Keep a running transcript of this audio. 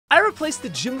replace the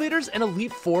gym leaders and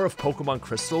Elite Four of Pokemon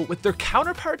Crystal with their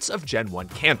counterparts of Gen 1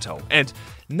 Kanto, and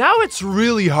now it's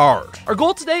really hard. Our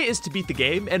goal today is to beat the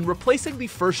game, and replacing the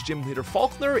first gym leader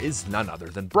Faulkner is none other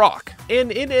than Brock.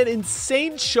 And in an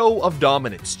insane show of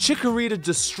dominance, Chikorita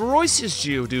destroys his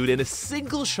Geodude in a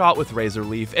single shot with Razor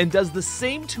Leaf and does the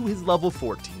same to his level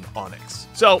 14 Onix.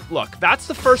 So look, that's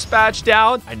the first badge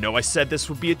down. I know I said this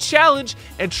would be a challenge,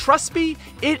 and trust me,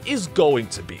 it is going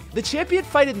to be. The champion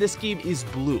fight in this game is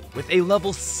Blue with a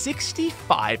level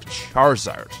 65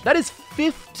 Charizard. That is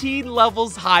 15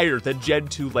 levels higher than Gen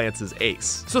 2 Lance's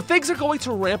ace. So things are going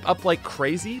to ramp up like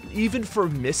crazy, even for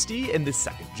Misty in this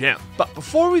second gym. But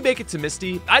before we make it to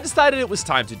Misty, I decided it was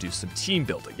time to do some team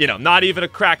building. You know, not even a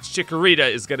cracked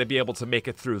Chikorita is going to be able to make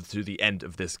it through to the end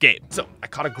of this game. So I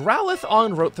caught a Growlithe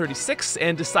on Route 36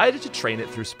 and decided to train it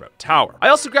through Sprout Tower. I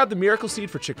also grabbed the Miracle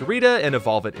Seed for Chikorita and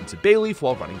evolve it into Bayleaf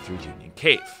while running through Union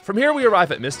Cave. From here we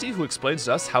arrive at Misty, who explains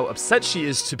to us how upset she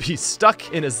is to be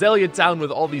stuck in Azalea Town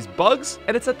with all these bugs,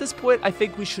 and it's at this point I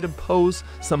think we should impose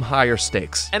some higher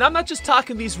stakes. And I'm not just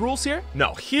talking these rules here.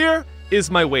 No, here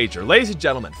is my wager. Ladies and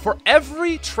gentlemen, for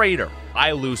every trainer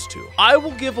I lose to, I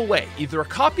will give away either a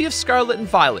copy of Scarlet and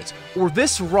Violet or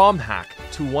this ROM hack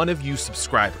to one of you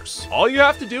subscribers. All you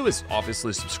have to do is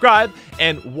obviously subscribe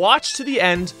and watch to the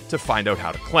end to find out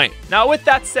how to claim. Now with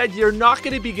that said, you're not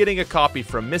going to be getting a copy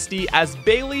from Misty, as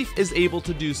Bayleaf is able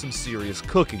to do some serious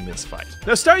cooking this fight.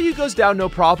 Now Staryu goes down no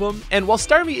problem, and while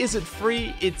Starmie isn't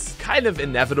free, it's kind of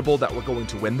inevitable that we're going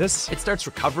to win this. It starts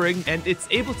recovering and it's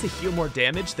able to heal more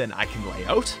damage than I can lay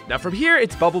out. Now from here,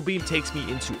 its Bubble Beam takes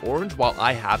me into orange while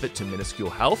I have it to minuscule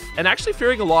health. And actually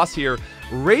fearing a loss here,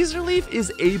 Razor Leaf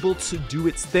is able to do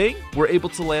its thing. We're able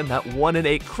to land that 1 in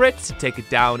 8 crit to take it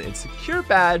down and secure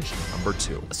badge number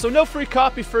 2. So no free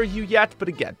copy for you yet, but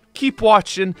again, keep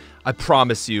watching. I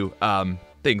promise you,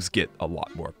 things get a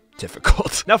lot more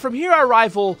difficult. Now from here, our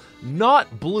rival,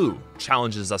 not Blue,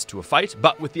 challenges us to a fight,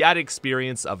 but with the added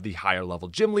experience of the higher level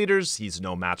gym leaders, he's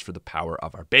no match for the power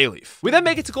of our Bayleaf. We then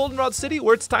make it to Goldenrod City,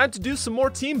 where it's time to do some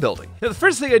more team building. Now the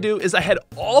first thing I do is I head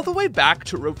all the way back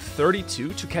to Route 32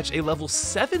 to catch a level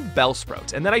 7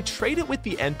 Bellsprout, and then I trade it with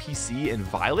the NPC in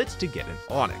Violet to get an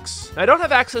Onix. Now I don't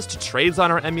have access to trades on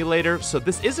our emulator, so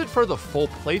this isn't for the full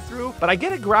playthrough, but I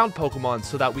get a ground Pokemon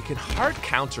so that we can hard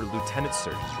counter Lieutenant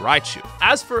Surge's Raichu.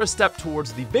 As for a step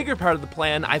towards the bigger part of the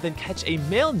plan, I then catch a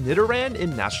male Nidoran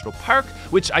in National Park,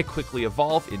 which I quickly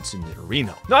evolve into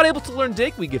Nidorino. Not able to learn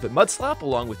Dig, we give it Mud Slap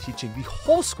along with teaching the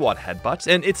whole squad Headbutt,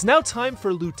 and it's now time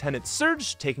for Lieutenant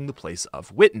Surge taking the place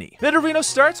of Whitney. Nidorino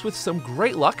starts with some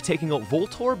great luck, taking out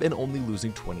Voltorb and only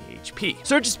losing 20 HP.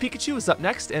 Surge's Pikachu is up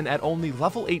next, and at only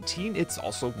level 18, it's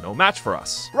also no match for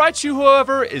us. Raichu,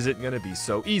 however, isn't gonna be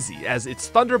so easy, as its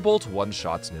Thunderbolt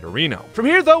one-shots Nidorino. From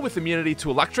here though, with immunity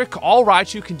to electric, all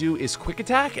Raichu can do is quick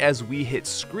attack as we hit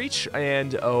Screech,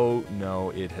 and oh no,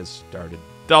 it has started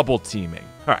double teaming.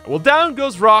 All right, well down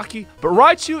goes Rocky, but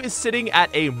Raichu is sitting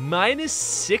at a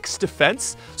 -6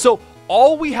 defense, so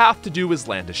all we have to do is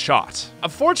land a shot.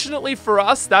 Unfortunately for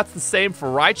us, that's the same for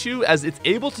Raichu, as it's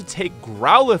able to take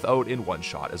Growlithe out in one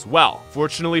shot as well.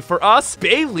 Fortunately for us,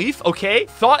 Bayleaf, okay,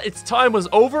 thought its time was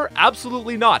over?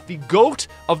 Absolutely not. The GOAT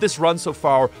of this run so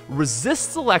far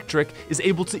resists electric, is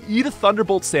able to eat a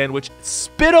Thunderbolt sandwich,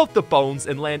 spit out the bones,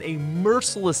 and land a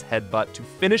merciless headbutt to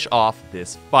finish off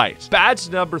this fight. Badge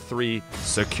number 3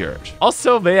 secured.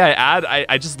 Also, may I add,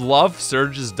 I just love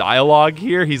Surge's dialogue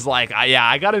here. He's like, yeah,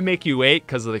 I gotta make you wait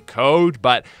because of the code,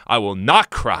 but I will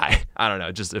not cry. I don't know,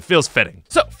 it feels fitting.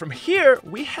 So from here,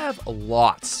 we have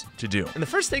lots to do. And the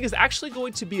first thing is actually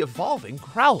going to be evolving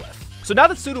Growlithe. So now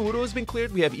that Sudowoodo has been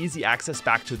cleared, we have easy access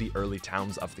back to the early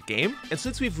towns of the game. And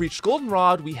since we've reached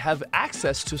Goldenrod, we have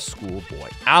access to Schoolboy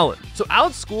Alan. So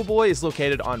Alan's Schoolboy is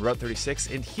located on Route 36,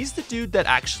 and he's the dude that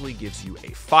actually gives you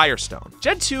a Firestone.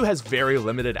 Gen 2 has very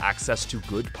limited access to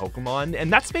good Pokemon,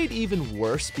 and that's made even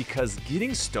worse because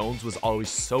getting stones was always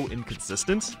so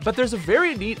inconsistent. But there's a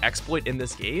very neat exploit in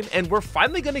this game, and we're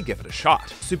finally gonna give it a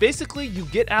shot. So basically, you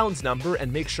get Alan's number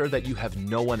and make sure that you have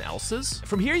no one else's.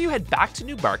 From here, you head back to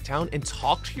New Barktown and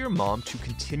talk to your mom to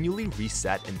continually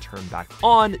reset and turn back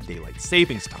on daylight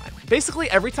savings time. Basically,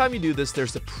 every time you do this,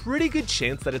 there's a pretty good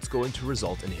chance that it's going to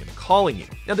result in him calling you.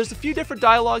 Now, there's a few different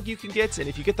dialogue you can get, and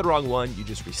if you get the wrong one, you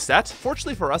just reset.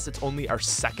 Fortunately for us, it's only our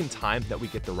second time that we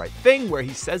get the right thing, where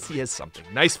he says he has something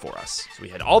nice for us. So we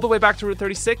head all the way back to Route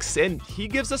 36, and he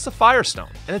gives us a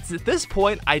Firestone. And it's at this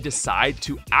point I decide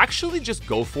to actually just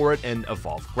go for it and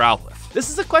evolve Growlithe. This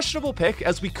is a questionable pick,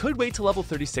 as we could wait to level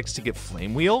 36 to get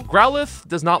Flame Wheel. Growlithe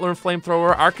does not learn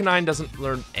Flamethrower, Arcanine doesn't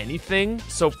learn anything,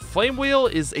 so Flame Wheel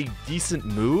is a decent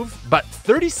move, but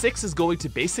 36 is going to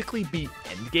basically be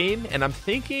endgame, and I'm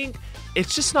thinking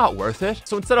it's just not worth it.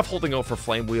 So instead of holding out for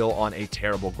Flame Wheel on a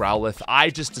terrible Growlithe, I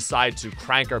just decide to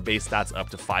crank our base stats up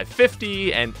to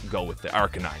 550 and go with the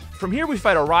Arcanine. From here, we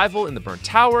fight our rival in the Burnt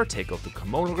Tower, take out the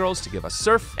Kimono Girls to give us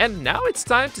Surf, and now it's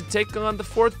time to take on the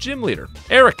 4th gym leader,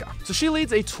 Erica. So she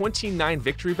leads a 29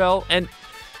 Victory Bell, and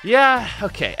yeah,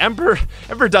 okay, Ember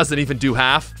doesn't even do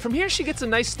half. From here, she gets a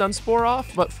nice Stun Spore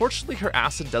off, but fortunately her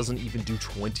Acid doesn't even do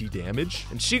 20 damage.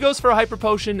 And she goes for a Hyper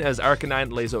Potion as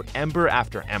Arcanine lays out Ember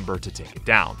after Ember to take it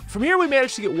down. From here, we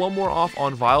manage to get one more off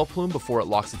on Vileplume before it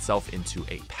locks itself into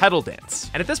a Petal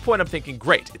Dance. And at this point, I'm thinking,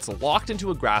 great, it's locked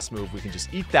into a grass move, we can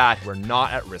just eat that, we're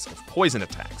not at risk of poison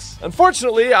attacks.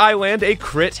 Unfortunately, I land a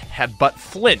crit Headbutt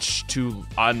Flinch to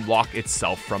unlock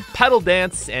itself from Petal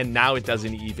Dance, and now it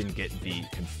doesn't even get the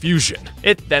Fusion.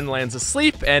 It then lands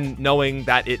asleep, and knowing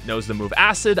that it knows the move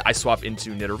Acid, I swap into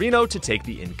Nidorino to take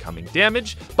the incoming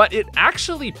damage, but it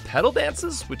actually Petal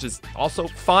Dances, which is also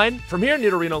fine. From here,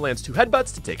 Nidorino lands 2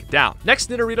 headbutts to take it down. Next,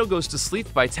 Nidorino goes to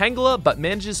sleep by Tangela, but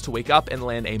manages to wake up and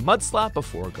land a Mud Slap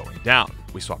before going down.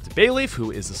 We swap to Bayleaf,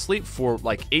 who is asleep for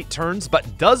like 8 turns,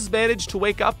 but does manage to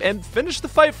wake up and finish the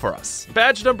fight for us.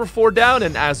 Badge number 4 down,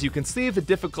 and as you can see, the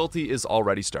difficulty is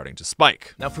already starting to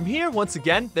spike. Now from here, once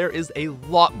again, there is a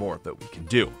lot more that we can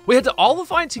do. We head to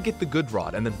Olivine to get the Good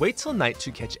Rod, and then wait till night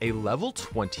to catch a level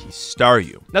 20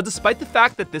 Staryu. Now, despite the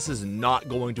fact that this is not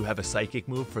going to have a Psychic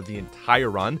move for the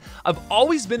entire run, I've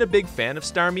always been a big fan of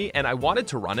Starmie, and I wanted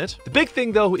to run it. The big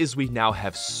thing though is we now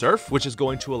have Surf, which is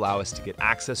going to allow us to get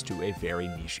access to a very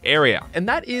niche area, and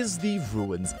that is the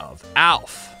Ruins of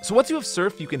Alph. So once you have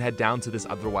Surf, you can head down to this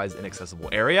otherwise inaccessible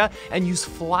area and use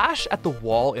Flash at the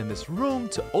wall in this room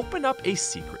to open up a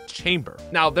secret chamber.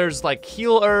 Now there's like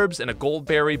heal herbs and a gold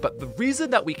berry, but the reason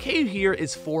that we came here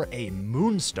is for a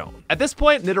Moonstone. At this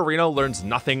point, Nidorino learns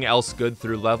nothing else good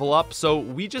through level up, so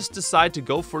we just decide to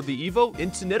go for the Evo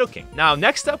into Nidoking. Now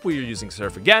next up, we are using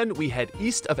Surf again. We head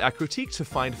east of Ecruteak to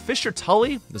find Fisher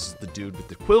Tully. This is the dude with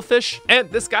the Quillfish, and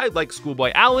this guy, like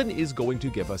Schoolboy Allen, is going to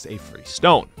give us a free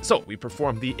stone. So we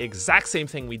perform the exact same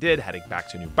thing we did, heading back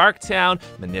to New Barktown,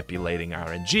 manipulating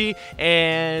RNG,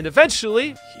 and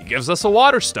eventually he gives us a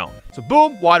Water Stone. So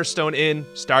boom, Water Stone in,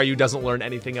 Staryu doesn't learn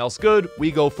anything else good,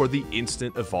 we go for the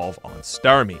instant evolve on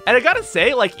Starmie. And I gotta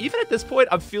say, like, even at this point,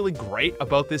 I'm feeling great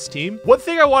about this team. One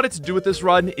thing I wanted to do with this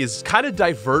run is kind of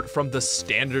divert from the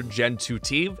standard Gen 2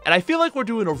 team, and I feel like we're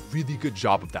doing a really good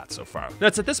job of that so far. Now,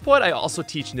 at this point, I also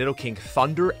teach Nidoking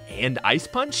Thunder and Ice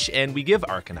Punch, and we give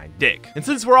Arcanine Dig. And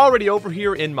since we're already over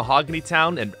here in Mahogany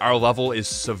Town, and our level is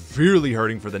severely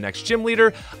hurting for the next gym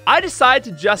leader, I decide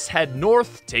to just head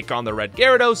north, take on the Red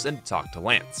Gyarados, and talk to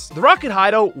Lance. The Rocket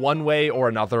Hideout, one way or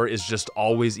another, is just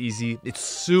always easy. It's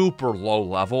super low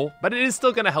level, but it is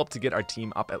still gonna help to get our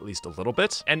team up at least a little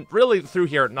bit. And really, through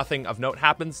here, nothing of note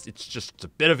happens. It's just a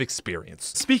bit of experience.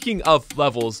 Speaking of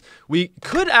levels, we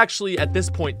could actually, at this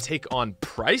point, take on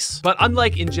Price, but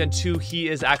unlike in Gen 2, he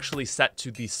is actually set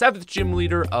to the 7th gym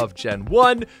leader of Gen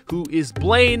 1, who is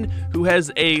Blaine, who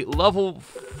has a level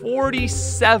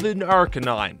 47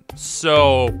 Arcanine.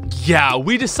 So yeah,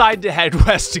 we decide to head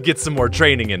west to get some more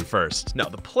training in first. Now,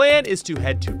 the plan is to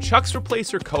head to Chuck's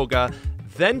replacer Koga,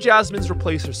 then Jasmine's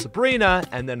replacer Sabrina,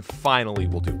 and then finally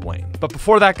we'll do Blaine. But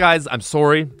before that, guys, I'm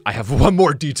sorry, I have one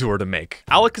more detour to make.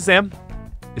 Alakazam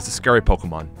is a scary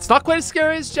Pokemon. It's not quite as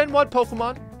scary as Gen 1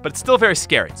 Pokemon, but it's still very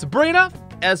scary. Sabrina,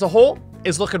 as a whole,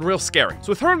 is looking real scary.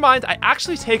 So with her in mind, I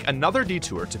actually take another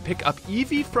detour to pick up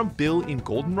Eevee from Bill in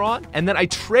Goldenrod, and then I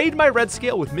trade my red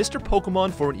scale with Mr.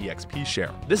 Pokemon for an EXP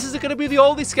share. This isn't gonna be the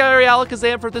only scary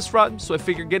Alakazam for this run, so I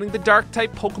figure getting the dark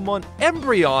type Pokemon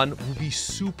Embryon will be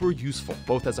super useful,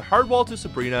 both as a hard wall to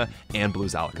Sabrina and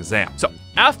Blue's Alakazam. So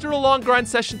after a long grind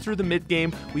session through the mid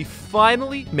game, we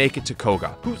finally make it to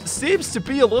Koga, who seems to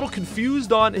be a little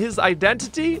confused on his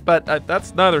identity, but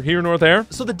that's neither here nor there.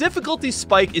 So the difficulty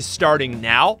spike is starting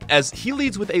now, as he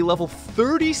leads with a level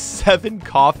 37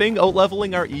 Coughing,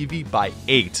 out-leveling our Eevee by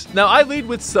 8. Now, I lead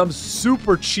with some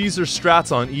super cheeser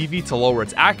strats on Eevee to lower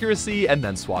its accuracy, and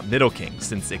then swap Nidoking,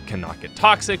 since it cannot get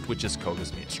Toxic, which is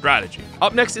Koga's main strategy.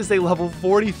 Up next is a level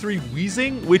 43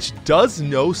 Weezing, which does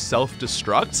no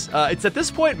self-destruct. It's at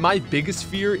this point, my biggest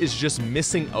fear is just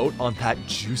missing out on that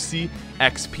juicy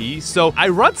XP, so I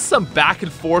run some back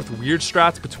and forth weird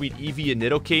strats between Eevee and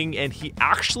Nidoking, and he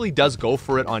actually does go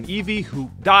for it on Eevee,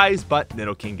 who dies, but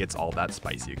Nidoking gets all that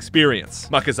spicy experience.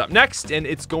 Muck is up next, and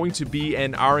it's going to be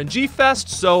an RNG fest,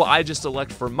 so I just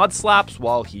elect for Mud Slaps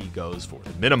while he goes for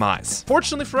the Minimize.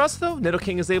 Fortunately for us though,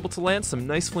 Nidoking is able to land some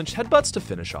nice flinch headbutts to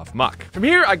finish off Muck. From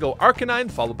here, I go Arcanine,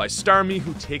 followed by Starmie,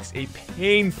 who takes a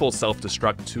painful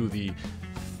self-destruct to the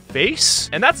face,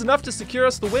 and that's enough to secure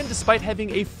us the win despite having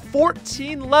a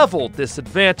 14 level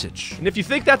disadvantage. And if you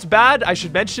think that's bad, I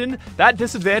should mention that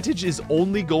disadvantage is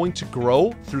only going to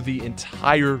grow through the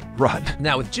entire run.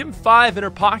 Now with Gym 5 in her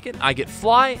pocket, I get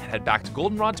Fly and head back to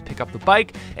Goldenrod to pick up the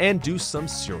bike and do some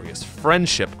serious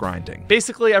friendship grinding.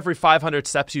 Basically, every 500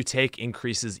 steps you take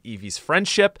increases Eevee's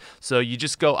friendship, so you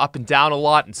just go up and down a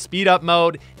lot in speed up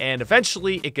mode, and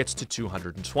eventually it gets to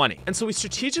 220. And so we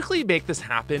strategically make this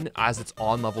happen as it's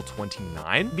on level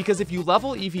 29, because if you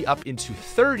level Eevee up into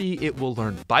 30, it will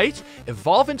learn Bite,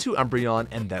 evolve into Umbreon,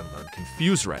 and then learn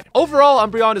Confuse Ray. Overall,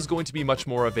 Umbreon is going to be much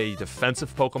more of a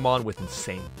defensive Pokemon with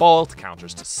insane Bolt,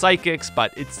 counters to Psychics,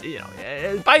 but it's,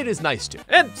 Bite is nice too.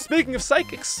 And speaking of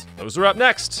Psychics, those are up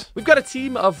next. We've got a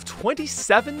team of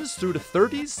 27s through to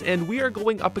 30s, and we are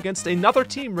going up against another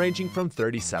team ranging from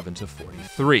 37 to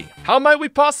 43. How might we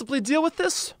possibly deal with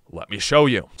this? Let me show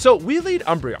you. So we lead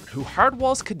Umbreon, who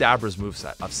hardwalls Kadabra's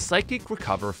moveset of Psychic,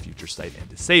 Recover, Future Sight, and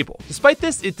Disable. Despite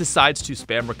this, it decides to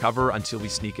spam Recover until we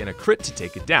sneak in a crit to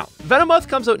take it down. Venomoth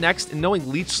comes out next, and knowing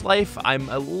Leech Life, I'm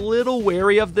a little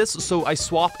wary of this, so I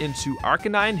swap into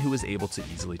Arcanine, who is able to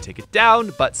easily take it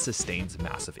down, but sustains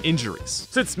massive injuries.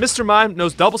 Since Mr. Mime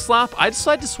knows Double Slap, I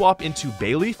decide to swap into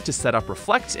Bayleaf to set up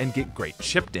Reflect and get great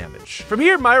chip damage. From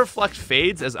here, my Reflect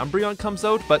fades as Umbreon comes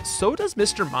out, but so does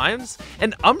Mr. Mime's,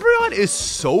 and Umbreon is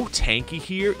so tanky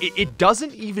here, it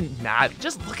doesn't even matter.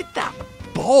 Just look at that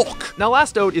bulk. Now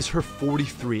last out is her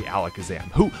 43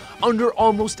 Alakazam, who under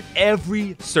almost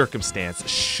every circumstance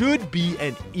should be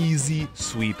an easy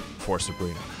sweep for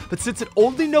Sabrina. But since it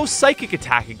only knows Psychic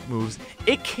attacking moves,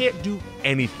 it can't do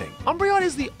anything. Umbreon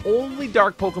is the only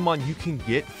dark Pokemon you can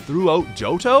get throughout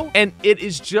Johto, and it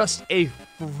is just a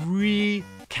free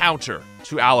counter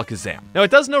to Alakazam. Now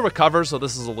it does no Recover, so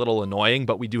this is a little annoying,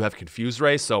 but we do have Confuse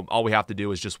Ray, so all we have to do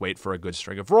is just wait for a good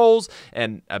string of rolls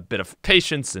and a bit of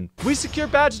patience, and we secure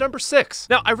badge number 6.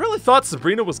 Now I really thought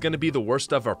Sabrina was going to be the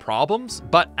worst of our problems,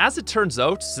 but as it turns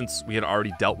out, since we had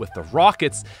already dealt with the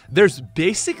Rockets, there's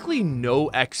basically no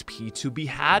XP to be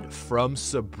had from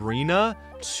Sabrina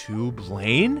to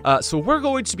Blaine. So we're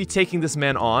going to be taking this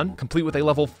man on, complete with a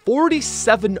level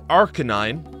 47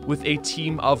 Arcanine with a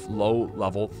team of low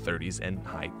level 30s and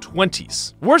high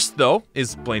 20s. Worst though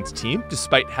is Blaine's team,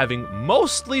 despite having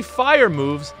mostly fire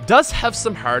moves, does have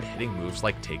some hard hitting moves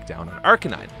like Takedown on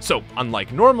Arcanine. So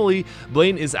unlike normally,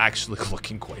 Blaine is actually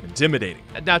looking quite intimidating.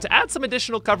 Now to add some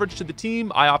additional coverage to the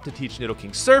team, I opt to teach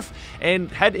Nidoking Surf and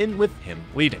head in with him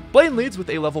leading. Blaine leads with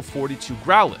a level 42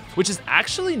 Growlithe, which is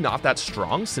actually not that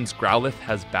strong since Growlithe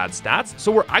has bad stats,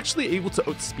 so we're actually able to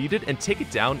outspeed it and take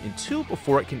it down in 2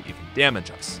 before it can even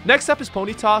damage us. Next up is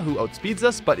Ponyta, who outspeeds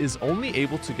us, but is only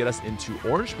able to get us into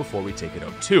orange before we take it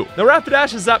out too. Now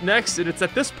Rapidash is up next, and it's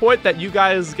at this point that you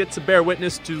guys get to bear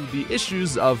witness to the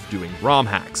issues of doing ROM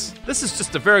hacks. This is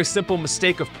just a very simple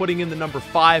mistake of putting in the number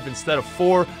 5 instead of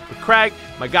 4, but Craig,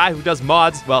 my guy who does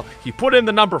mods, well, he put in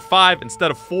the number 5 instead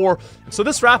of 4, and so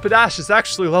this Rapidash is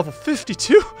actually level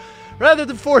 52. Rather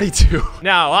than 42.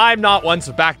 Now, I'm not one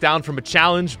to back down from a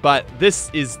challenge, but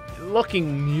this is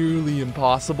looking nearly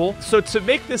impossible. So to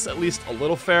make this at least a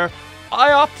little fair,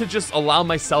 I opt to just allow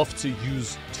myself to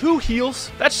use 2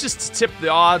 heals. That's just to tip the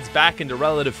odds back into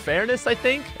relative fairness, I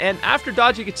think. And after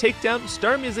dodging a takedown,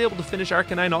 Starmie is able to finish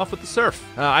Arcanine off with the Surf.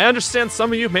 I understand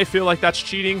some of you may feel like that's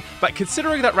cheating, but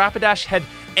considering that Rapidash had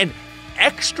an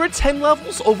extra 10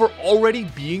 levels over already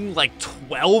being like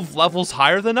 12 levels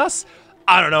higher than us,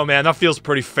 I don't know, man, that feels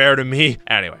pretty fair to me.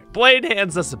 Anyway, Blaine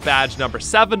hands us a badge number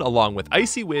 7 along with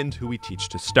Icy Wind, who we teach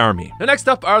to Starmie. Now next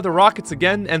up are the Rockets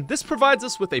again, and this provides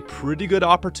us with a pretty good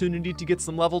opportunity to get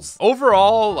some levels.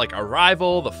 Overall, like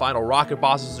Arrival, the final Rocket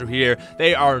bosses are here.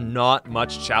 They are not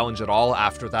much challenge at all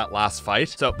after that last fight.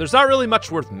 So there's not really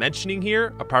much worth mentioning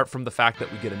here, apart from the fact that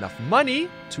we get enough money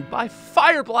to buy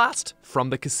Fire Blast from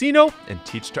the casino and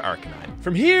teach to Arcanine.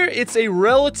 From here, it's a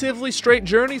relatively straight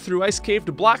journey through Ice Cave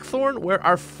to Blackthorn, where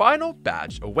our final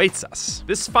badge awaits us.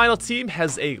 This final team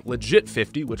has a legit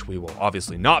 50, which we will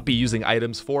obviously not be using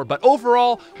items for, but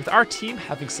overall, with our team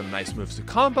having some nice moves to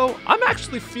combo, I'm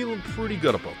actually feeling pretty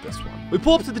good about this one. We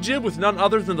pull up to the gym with none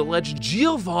other than the legend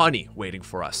Giovanni waiting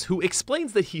for us, who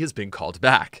explains that he has been called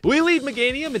back. We lead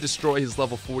Meganium and destroy his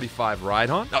level 45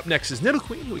 Rhydon. Up next is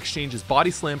Nidoqueen, who exchanges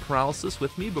Body Slam paralysis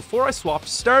with me before I swap to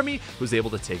Starmie, who's able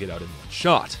to take it out in one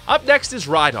shot. Up next is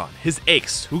Rhydon, his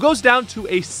ace, who goes down to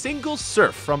a single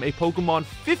Surf from a Pokemon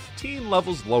 15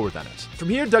 levels lower than it. From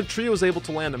here, Dugtrio is able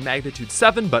to land a Magnitude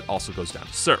 7, but also goes down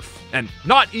to Surf. And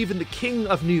not even the King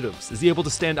of Nidos is able to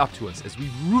stand up to us as we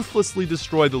ruthlessly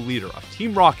destroy the leader of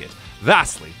Team Rocket,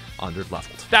 vastly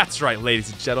underleveled. That's right,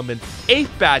 ladies and gentlemen, 8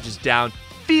 badges down,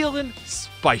 feeling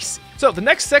spicy. So the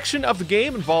next section of the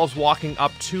game involves walking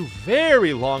up 2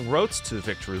 very long roads to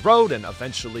Victory Road and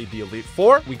eventually the Elite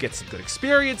Four. We get some good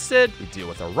experience in, we deal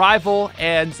with a rival,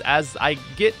 and as I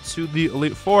get to the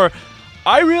Elite Four,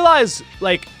 I realize,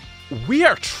 like, we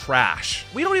are trash.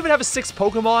 We don't even have a 6th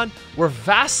Pokemon. We're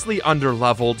vastly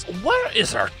underleveled. What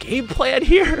is our game plan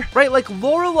here? Right, like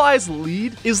Lorelei's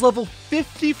lead is level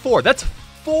 54. That's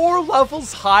 4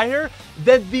 levels higher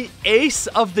than the ace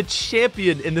of the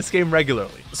champion in this game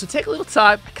regularly. So take a little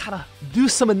time, I kind of do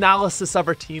some analysis of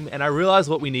our team, and I realize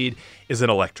what we need is an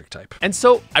electric type. And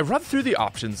so I run through the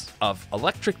options of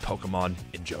electric Pokemon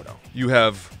in Johto. You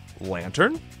have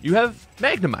Lantern, you have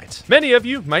Magnemite. Many of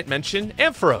you might mention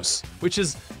Ampharos, which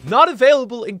is not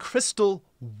available in Crystal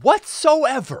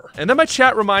whatsoever. And then my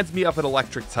chat reminds me of an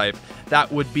electric type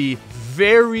that would be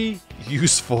very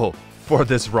useful for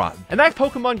this run. And that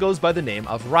Pokemon goes by the name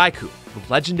of Raikou, the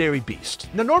legendary beast.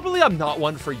 Now, normally I'm not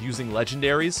one for using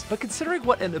legendaries, but considering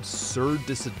what an absurd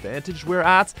disadvantage we're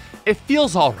at, it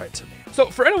feels all right to me. So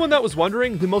for anyone that was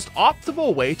wondering, the most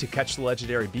optimal way to catch the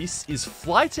legendary beasts is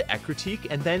fly to Ecruteak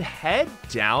and then head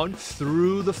down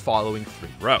through the following 3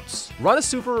 routes. Run a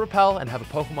Super Repel and have a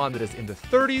Pokemon that is in the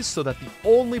 30s so that the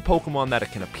only Pokemon that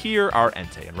it can appear are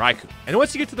Entei and Raikou. And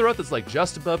once you get to the route that's like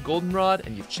just above Goldenrod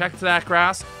and you've checked that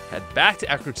grass, head back to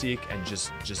Ecruteak and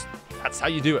just that's how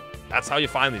you do it. That's how you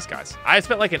find these guys. I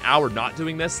spent like an hour not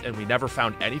doing this and we never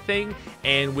found anything.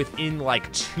 And within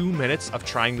like 2 minutes of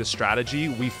trying this strategy,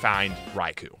 we find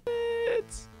Raikou.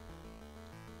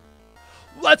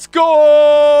 Let's go!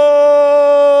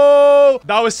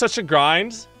 That was such a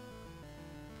grind,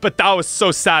 but that was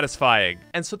so satisfying.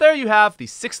 And so there you have the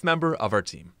 6th member of our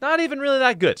team. Not even really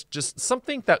that good, just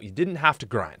something that you didn't have to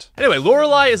grind. Anyway,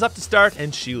 Lorelei is up to start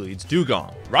and she leads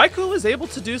Dugong. Raikou is able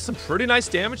to do some pretty nice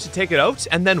damage to take it out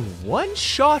and then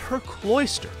one-shot her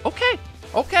Cloyster.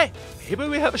 Okay, maybe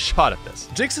we have a shot at this.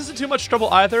 Jynx isn't too much trouble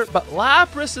either, but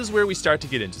Lapras is where we start to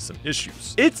get into some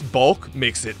issues. Its bulk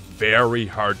makes it very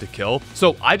hard to kill,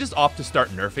 so I just opt to start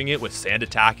nerfing it with Sand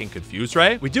Attack and Confuse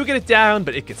Ray. We do get it down,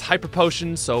 but it gets Hyper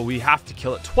Potion, so we have to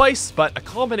kill it twice, but a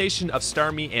combination of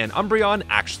Starmie and Umbreon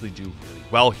actually do really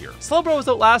well here. Slowbro is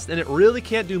out last, and it really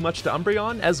can't do much to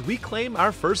Umbreon as we claim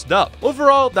our first dub.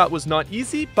 Overall, that was not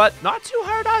easy, but not too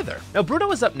hard either. Now,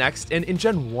 Bruno is up next, and in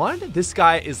Gen 1, this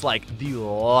guy is like the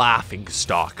laughing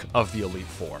stock of the Elite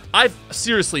Four. I've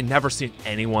seriously never seen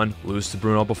anyone lose to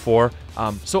Bruno before,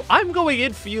 so I'm going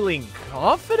in feeling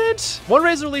confident. 1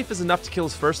 Razor Leaf is enough to kill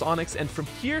his first Onix, and from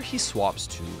here, he swaps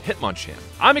to Hitmonchan.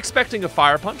 I'm expecting a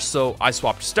Fire Punch, so I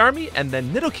swap to Starmie, and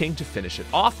then Nidoking to finish it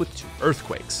off with 2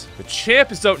 Earthquakes. The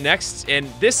champ is out next, and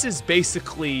this is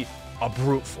basically a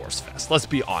brute force fest, let's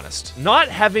be honest. Not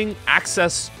having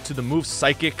access to the move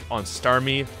Psychic on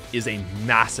Starmie is a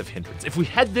massive hindrance. If we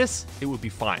had this, it would be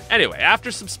fine. Anyway,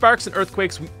 after some Sparks and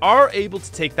Earthquakes, we are able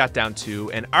to take that down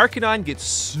too, and Arcanine gets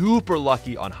super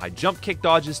lucky on high jump kick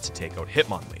dodges to take out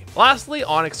Hitmonlee. Lastly,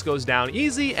 Onix goes down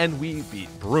easy and we beat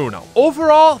Bruno.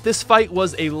 Overall, this fight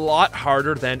was a lot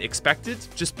harder than expected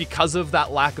just because of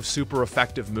that lack of super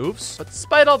effective moves. But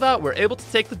despite all that, we're able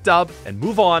to take the dub and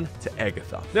move on to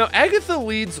Agatha. Now, Agatha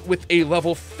leads with a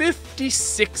level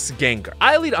 56 Gengar.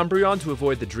 I lead Umbreon to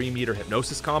avoid the Dream Eater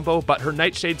Hypnosis combo, but her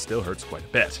Nightshade still hurts quite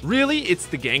a bit. Really, it's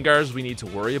the Gengars we need to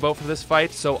worry about for this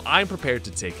fight, so I'm prepared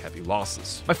to take heavy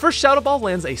losses. My first Shadow Ball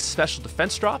lands a special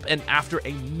defense drop, and after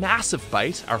a massive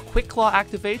bite, our Quick Claw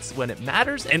activates when it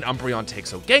matters, and Umbreon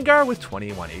takes out Gengar with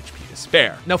 21 HP to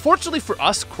spare. Now, fortunately for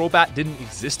us, Crobat didn't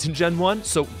exist in Gen 1,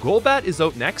 so Golbat is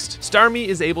out next. Starmie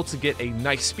is able to get a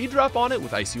nice speed drop on it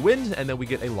with Icy Wind, and then we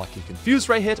get a lucky the Confuse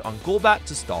Ray hit on Golbat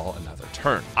to stall another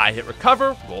turn. I hit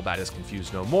Recover, Golbat is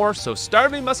confused no more, so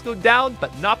Starmie must go down,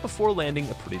 but not before landing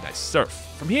a pretty nice Surf.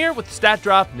 From here, with the stat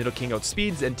drop, Nidoking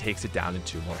outspeeds and takes it down in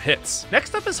 2 more hits.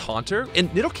 Next up is Haunter, and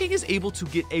Nidoking is able to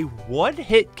get a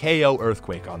 1-hit KO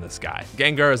Earthquake on this guy.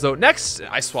 Gengar is out next.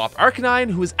 I swap Arcanine,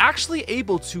 who is actually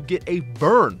able to get a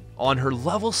burn on her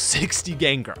level 60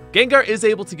 Gengar. Gengar is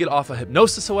able to get off a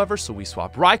Hypnosis, however, so we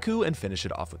swap Raikou and finish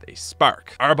it off with a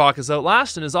Spark. Arbok is out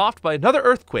last and is offed by another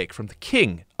Earthquake from the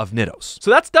king of Nidos. So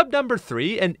that's dub number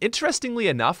 3, and interestingly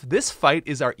enough, this fight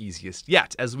is our easiest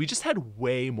yet, as we just had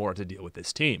way more to deal with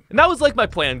this team. And that was like my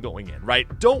plan going in, right?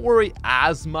 Don't worry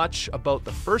as much about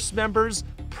the first members,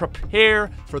 prepare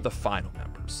for the final members.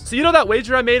 So you know that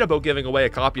wager I made about giving away a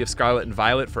copy of Scarlet and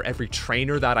Violet for every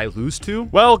trainer that I lose to?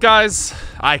 Well, guys,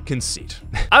 I concede.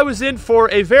 I was in for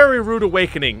a very rude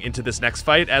awakening into this next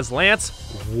fight as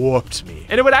Lance whooped me.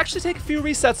 And it would actually take a few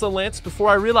resets on Lance before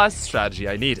I realized the strategy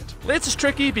I needed. Lance is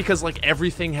tricky because like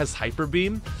everything has Hyper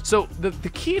Beam. So the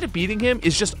key to beating him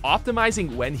is just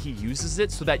optimizing when he uses it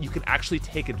so that you can actually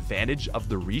take advantage of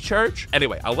the recharge.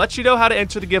 Anyway, I'll let you know how to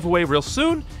enter the giveaway real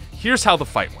soon. Here's how the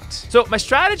fight went. So my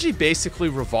strategy basically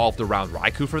revolved around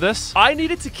Raikou for this. I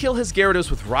needed to kill his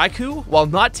Gyarados with Raikou while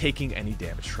not taking any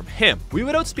damage from him. We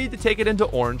would outspeed to take it into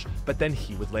orange, but then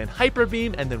he would land Hyper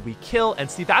Beam and then we kill. And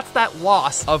see, that's that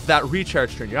loss of that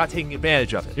recharge turn. You're not taking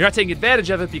advantage of it. You're not taking advantage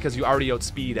of it because you already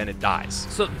outspeed and it dies.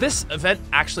 So this event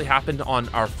actually happened on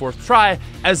our 4th try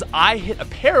as I hit a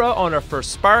Para on our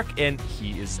first Spark and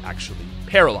he is actually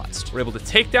paralyzed. We're able to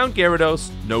take down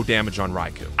Gyarados, no damage on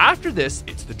Raikou. After this,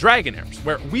 it's the Dragonairs,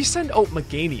 where we send out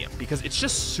Meganium because it's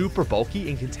just super bulky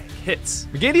and can take hits.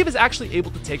 Meganium is actually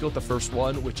able to take out the first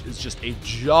one, which is just a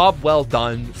job well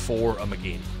done for a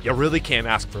Meganium. You really can't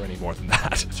ask for any more than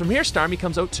that. From here, Starmie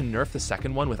comes out to nerf the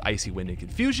second one with Icy Wind and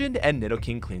Confusion, and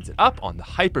Nidoking cleans it up on the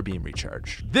Hyper Beam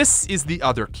recharge. This is the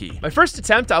other key. My first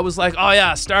attempt, I was like, oh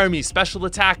yeah, Starmie, special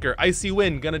attacker, Icy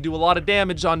Wind, gonna do a lot of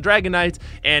damage on Dragonite,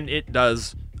 and it does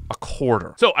a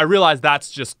quarter. So I realized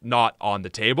that's just not on the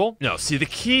table. No, see, the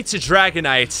key to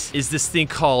Dragonite is this thing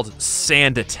called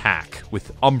Sand Attack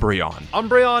with Umbreon.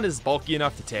 Umbreon is bulky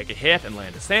enough to take a hit and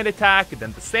land a Sand Attack, and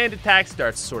then the Sand Attack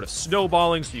starts sort of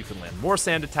snowballing so you can land more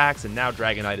Sand Attacks, and now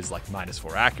Dragonite is like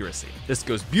 -4 accuracy. This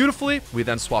goes beautifully. We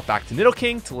then swap back to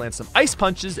Nidoking to land some Ice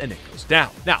Punches, and it goes down.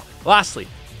 Now, lastly,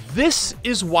 this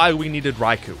is why we needed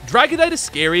Raikou. Dragonite is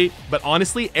scary, but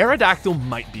honestly, Aerodactyl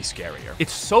might be scarier.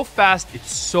 It's so fast, it's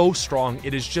so strong,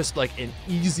 it is just like an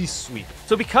easy sweep.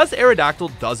 So because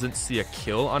Aerodactyl doesn't see a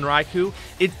kill on Raikou,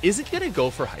 it isn't gonna go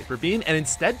for Hyper Beam and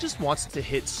instead just wants to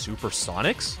hit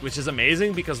Supersonics, which is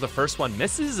amazing because the first one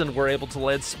misses and we're able to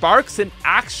land Sparks and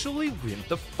actually win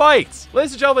the fight.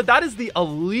 Ladies and gentlemen, that is the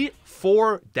Elite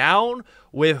 4 down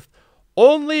with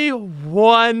only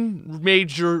one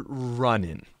major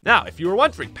run-in. Now, if you were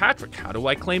wondering, Patrick, how do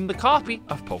I claim the copy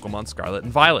of Pokemon Scarlet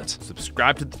and Violet?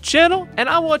 Subscribe to the channel, and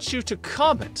I want you to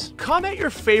comment. Comment your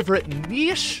favorite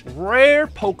niche, rare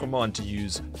Pokemon to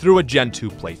use through a Gen 2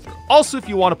 playthrough. Also, if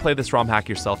you want to play this ROM hack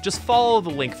yourself, just follow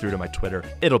the link through to my Twitter.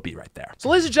 It'll be right there. So,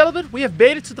 ladies and gentlemen, we have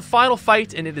made it to the final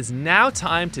fight, and it is now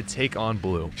time to take on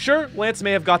Blue. Sure, Lance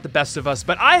may have got the best of us,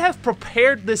 but I have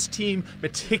prepared this team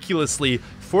meticulously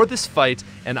for this fight,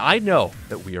 and I know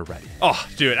that we are ready. Oh,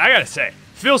 dude, I gotta say,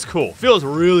 feels cool. Feels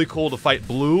really cool to fight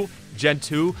Blue, Gen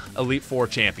 2, Elite 4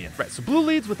 champion. Right, so Blue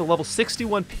leads with a level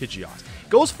 61 Pidgeot.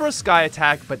 Goes for a Sky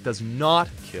Attack, but does not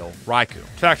kill Raikou. In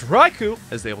fact, Raikou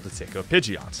is able to take out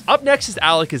Pidgeot. Up next is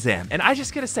Alakazam, and I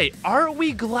just gotta say, aren't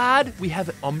we glad we have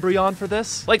Umbreon for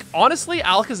this? Like, honestly,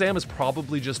 Alakazam is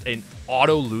probably just an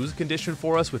auto-lose condition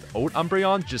for us without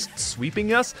Umbreon just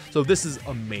sweeping us, so this is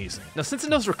amazing. Now, since it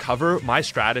knows Recover, my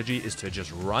strategy is to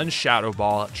just run Shadow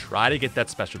Ball, try to get that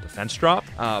special defense drop.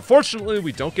 Fortunately,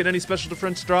 we don't get any special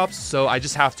defense drops, so I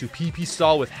just have to PP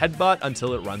stall with Headbutt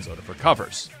until it runs out of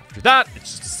recovers. After that,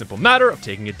 it's just a simple matter of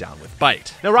taking it down with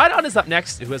Bite. Now, Rhydon is up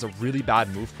next, who has a really bad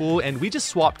move pool, and we just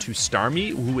swap to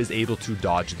Starmie, who is able to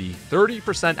dodge the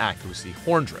 30% accuracy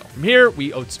Horn Drill. From here,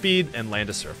 we outspeed and land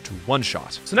a Surf to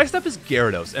one-shot. So next up is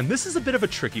Gyarados, and this is a bit of a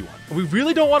tricky one. We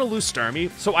really don't want to lose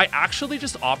Starmie, so I actually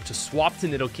just opt to swap to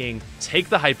Nidoking, take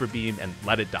the Hyper Beam, and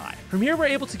let it die. From here, we're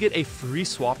able to get a free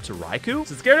swap to Raikou.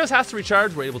 Since Gyarados has to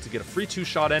recharge, we're able to get a free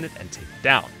 2-shot in it and take it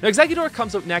down. Now, Exeggutor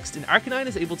comes out next, and Arcanine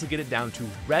is able to get it down to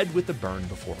red with the burn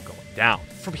before going down.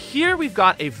 From here, we've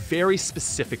got a very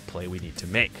specific play we need to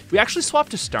make. We actually swap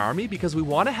to Starmie because we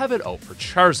want to have it out for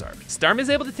Charizard. Starmie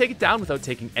is able to take it down without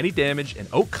taking any damage, and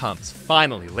out comes,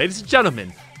 finally, ladies and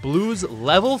gentlemen, Blue's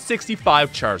level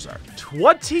 65 Charizard.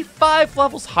 25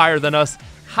 levels higher than us.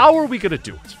 how are we gonna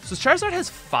do it? So Charizard has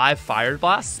 5 Fire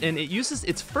Blasts, and it uses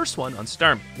its first one on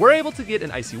Starmie. We're able to get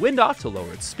an Icy Wind off to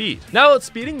lower its speed. Now it's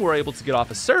speeding, we're able to get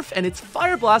off a Surf, and its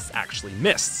Fire Blast actually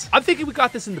missed. I'm thinking we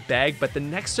got this in the bag, but the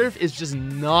next Surf is just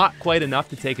not quite enough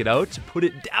to take it out, to put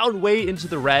it down way into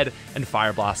the red, and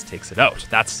Fire Blast takes it out.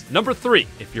 That's number 3,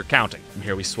 if you're counting. From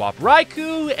here we swap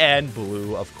Raikou, and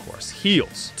Blue, of course,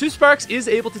 heals. 2 Sparks is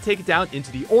able to take it down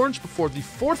into the orange before the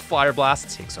 4th Fire Blast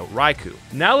takes out Raikou.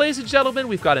 Now, ladies and gentlemen,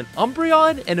 we've got an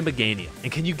Umbreon and a Meganium.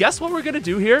 And can you guess what we're gonna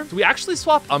do here? So we actually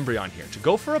swap Umbreon here to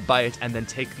go for a bite and then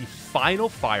take the final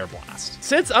Fire Blast.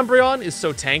 Since Umbreon is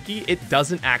so tanky, it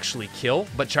doesn't actually kill,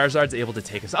 but Charizard's able to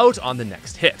take us out on the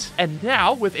next hit. And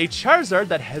now, with a Charizard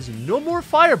that has no more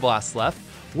Fire Blasts left,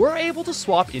 we're able to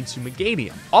swap into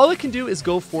Meganium. All it can do is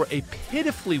go for a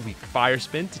pitifully weak Fire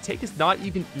Spin to take us not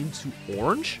even into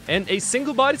orange, and a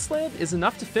single Body Slam is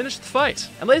enough to finish the fight.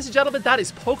 And ladies and gentlemen, that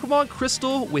is Pokemon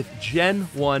Crystal with Gen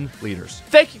 1 leaders.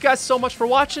 Thank you guys so much for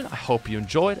watching. I hope you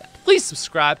enjoyed. Please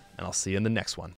subscribe, and I'll see you in the next one.